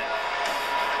 49.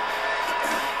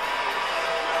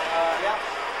 Yeah.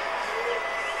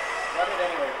 Run it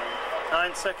anyway, Brent.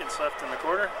 9 seconds left in the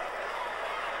quarter.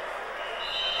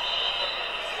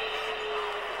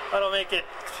 That'll make it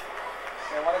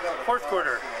Yeah, wanna go to the 4th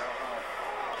quarter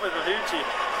with Avucci.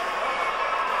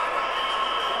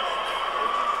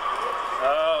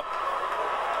 Oh.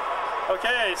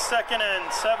 Okay, 2nd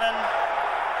and 7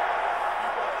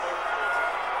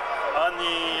 on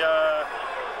the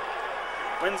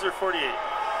Windsor 48.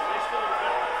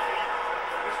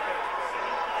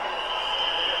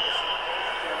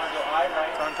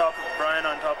 It's on top of Brian,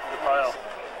 on top of the pile.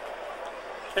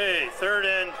 Okay, 3rd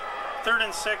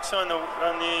and 6 on the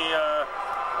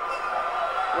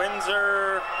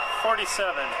Windsor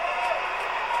 47.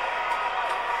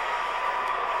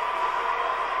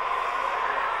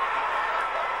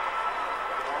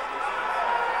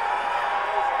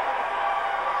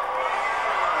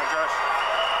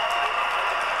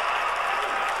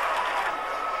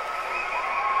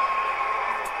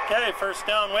 Okay, first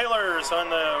down Whalers on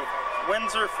the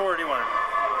Windsor 41.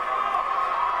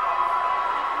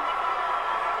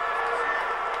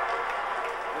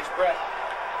 Where's Brett?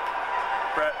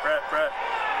 Brett.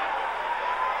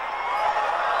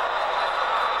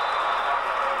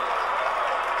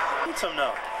 Need some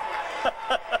now.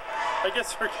 I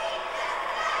guess we're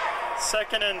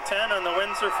 2nd and 10 on the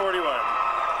Windsor 41.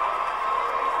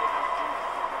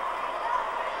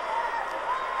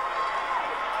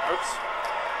 Oops.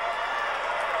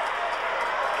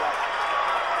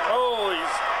 Oh,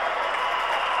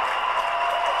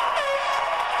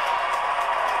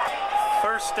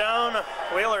 first down,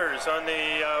 Whalers on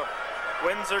the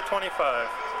Windsor 25.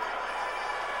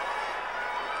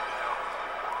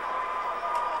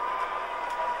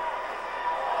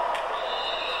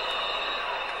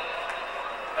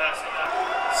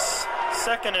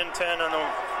 Second and 10 on the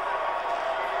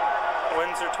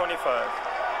Windsor 25.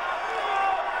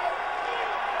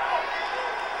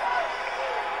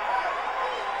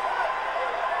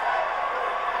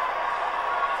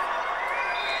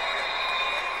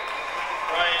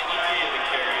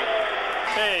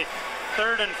 Okay,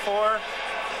 3rd and 4,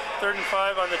 3rd and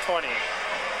 5 on the 20.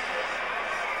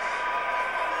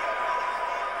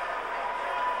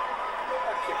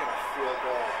 Kicking a field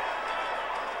goal.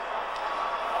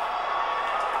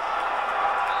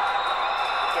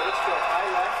 Okay, let's go high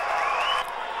left.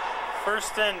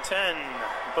 1st and 10,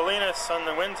 Ballenas on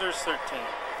the Windsor's 13.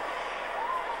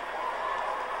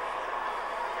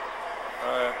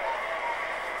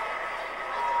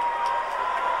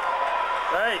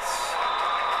 Nice.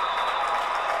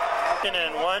 2nd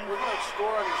and 1 We're going to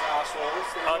score on these assholes.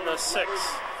 on the 6.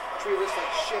 Treat us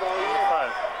like shit all year.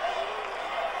 5.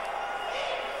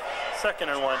 2nd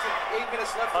and 1 8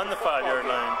 minutes left on the 5-yard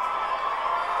line.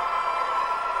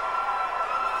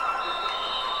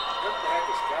 What the heck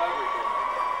is Calgary doing?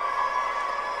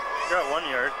 You're at 1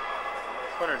 yard.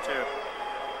 1 or 2.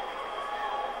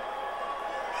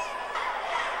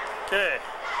 Okay.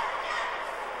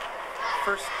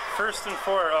 First and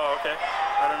 4. Oh, okay.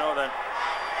 I don't know then.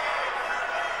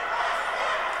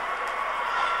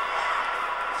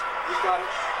 He's got it.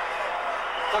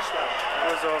 Touchdown.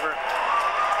 It was over.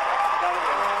 Got it.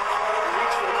 He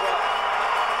reached for the ball.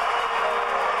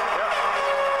 Yep.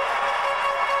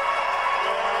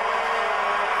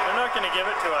 They're not going to give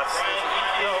it to us.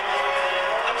 No.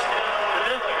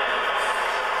 Did they?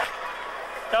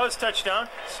 That was touchdown.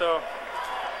 So.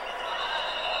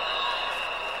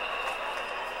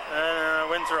 And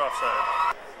Windsor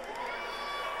offside.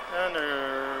 And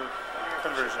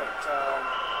conversion.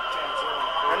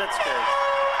 And it's good.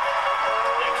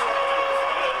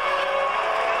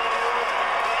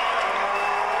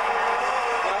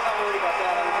 I'm not worried about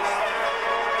that. I'm just...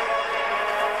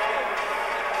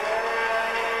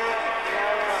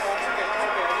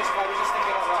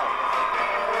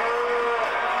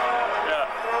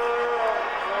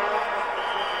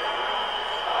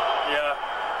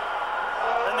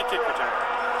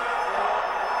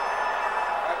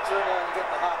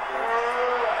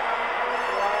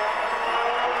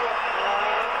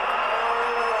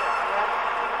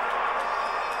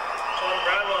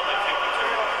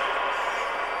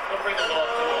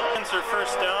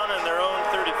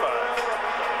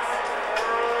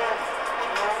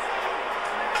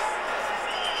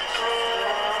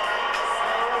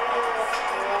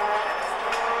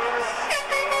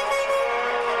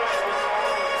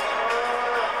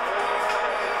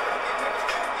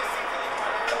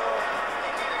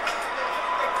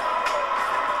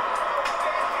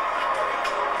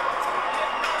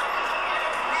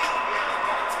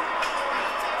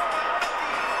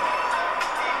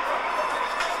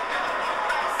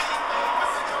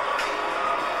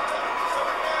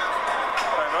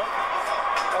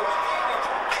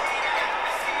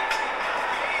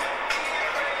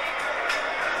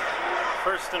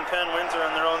 First and 10, Windsor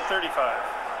on their own 35.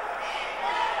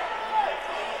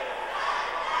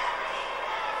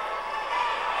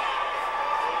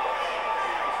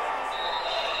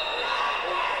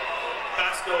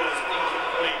 Pass goes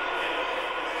incomplete.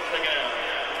 Check it out.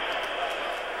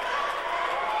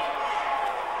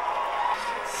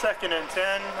 Second and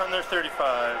 10 on their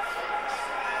 35.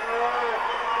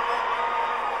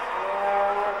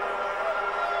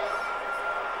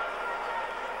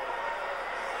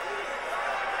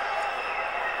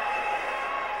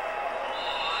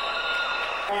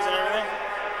 Keys and everything?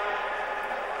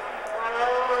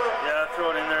 Yeah,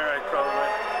 throw it in there, I'd probably.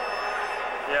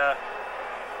 Yeah.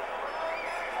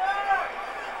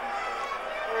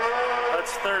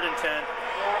 That's third and 10.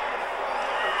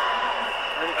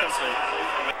 Incomplete.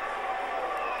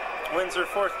 Windsor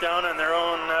fourth down on their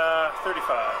own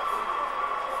 35.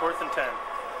 Fourth and 10.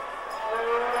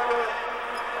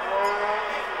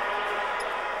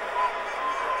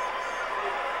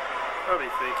 Probably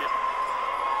fake it.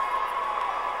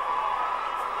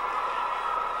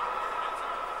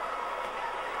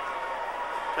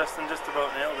 Justin just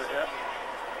about nailed it, yeah.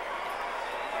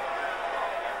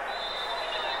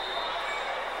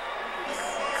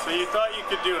 So you thought you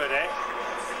could do it, eh?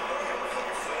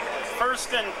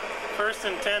 First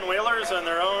and 10 Whalers on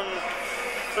their own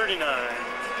 39.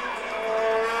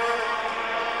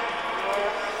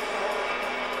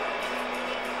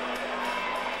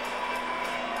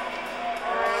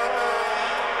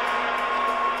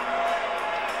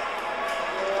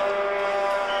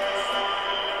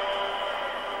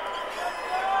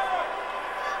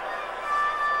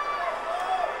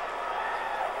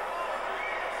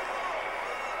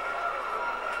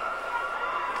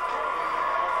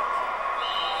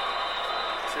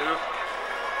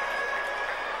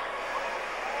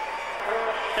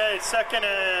 Okay, second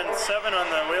and 7 on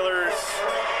the Whalers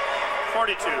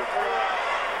 42.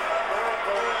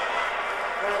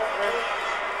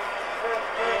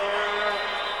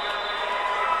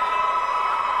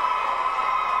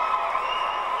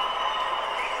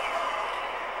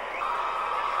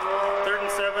 Third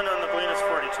and 7 on the Ballenas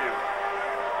 42.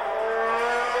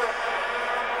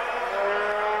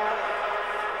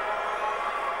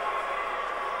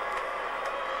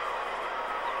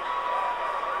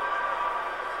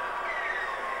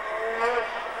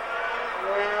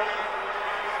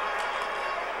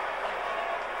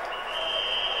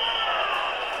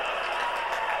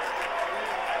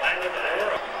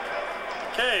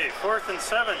 Okay, fourth and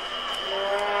 7.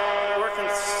 Fourth and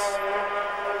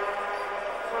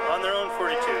on their own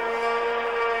 42.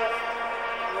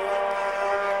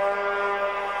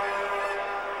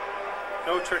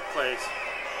 No trick plays.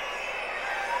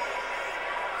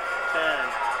 10, 9,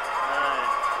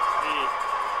 8,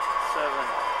 7,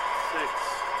 6,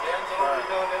 Dan's 5. already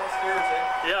down downstairs, eh?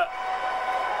 Yeah.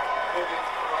 Okay.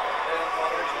 Dan's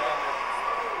already down there.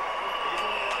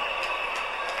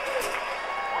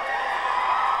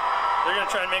 They're going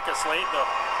to try and make us late, though.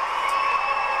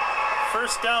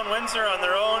 First down, Windsor on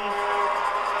their own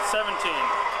 17.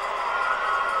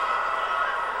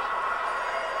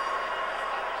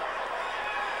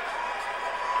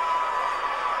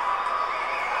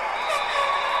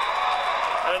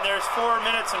 And there's 4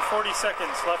 minutes and 40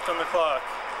 seconds left on the clock.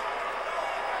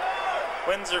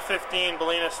 Windsor 15,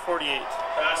 Ballenas 48.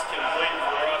 Pass complete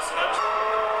for Ross Hutch.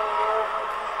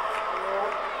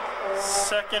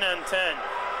 Second and 10.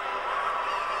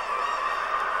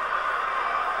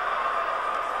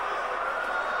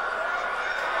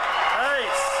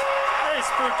 Nice,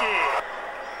 Spooky.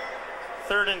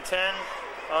 Third and 10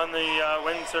 on the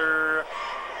Windsor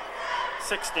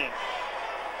 16.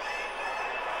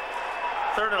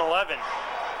 Third and 11.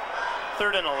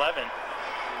 Third and 11.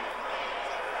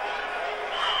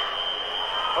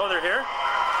 Oh, they're here?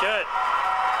 Good.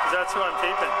 'Cause that's who I'm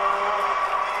taping.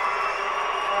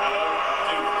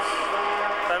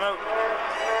 Timeout.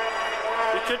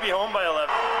 We could be home by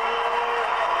 11.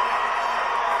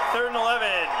 Third and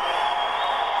 11.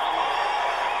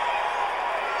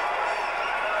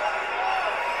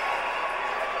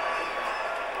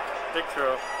 Big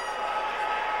throw.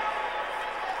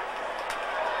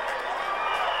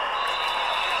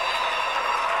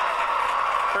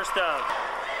 First down.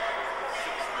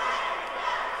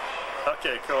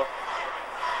 Okay, cool.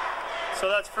 So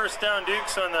that's first down,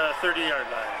 Dukes on the 30-yard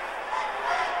line.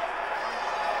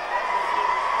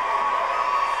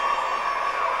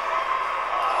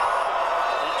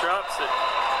 He drops it.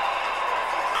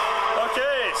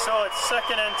 Okay, so it's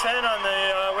second and 10 on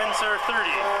the Windsor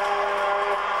 30.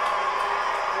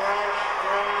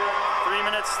 3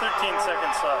 minutes, 13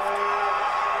 seconds left.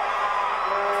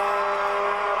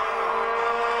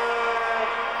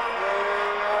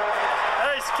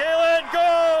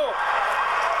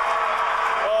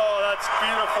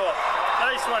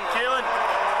 one, Kalen.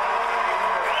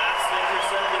 That's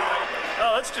intercepted by...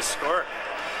 Oh, let's just score.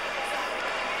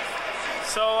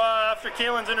 So after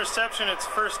Kalen's interception, it's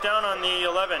first down on the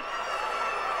 11.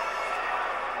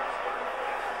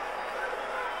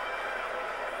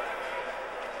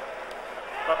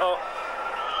 Uh-oh.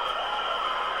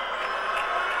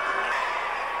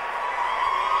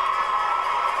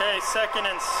 Okay, 2nd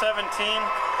and 17.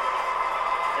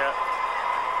 Yeah.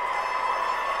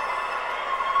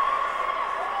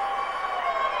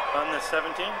 On the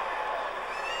 17?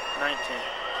 19.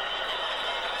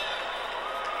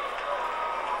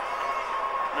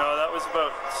 No, that was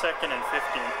about 2nd and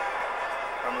 15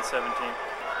 on the 17.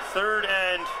 3rd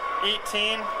and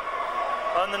 18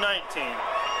 on the 19.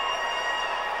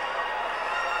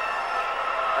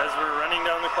 As we're running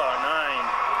down the clock. 9,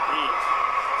 8,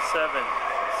 7,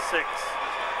 6,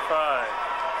 5,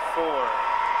 4, 3,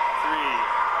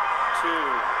 2.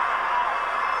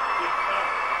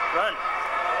 Run.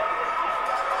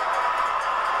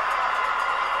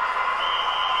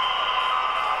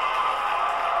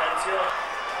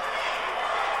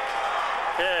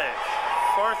 Okay,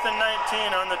 4th and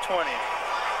 19 on the 20.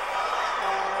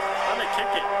 I'm gonna kick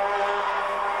it.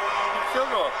 Field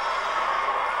goal.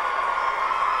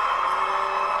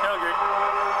 Calgary.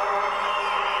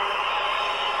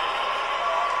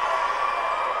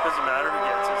 Doesn't matter who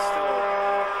gets it, still.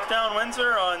 Down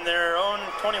Windsor on their own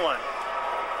 21.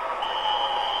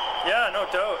 Yeah, no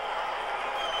doubt.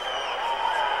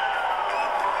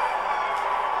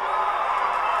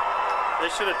 They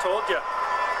should have told you.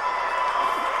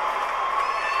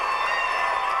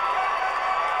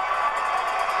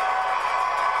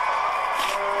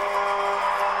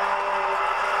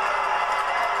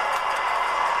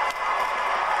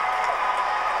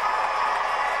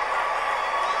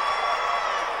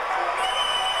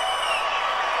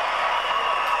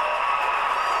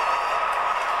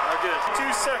 Good. 2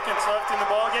 seconds left in the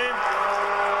ball game.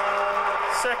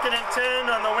 2nd and 10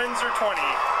 on the Windsor 20.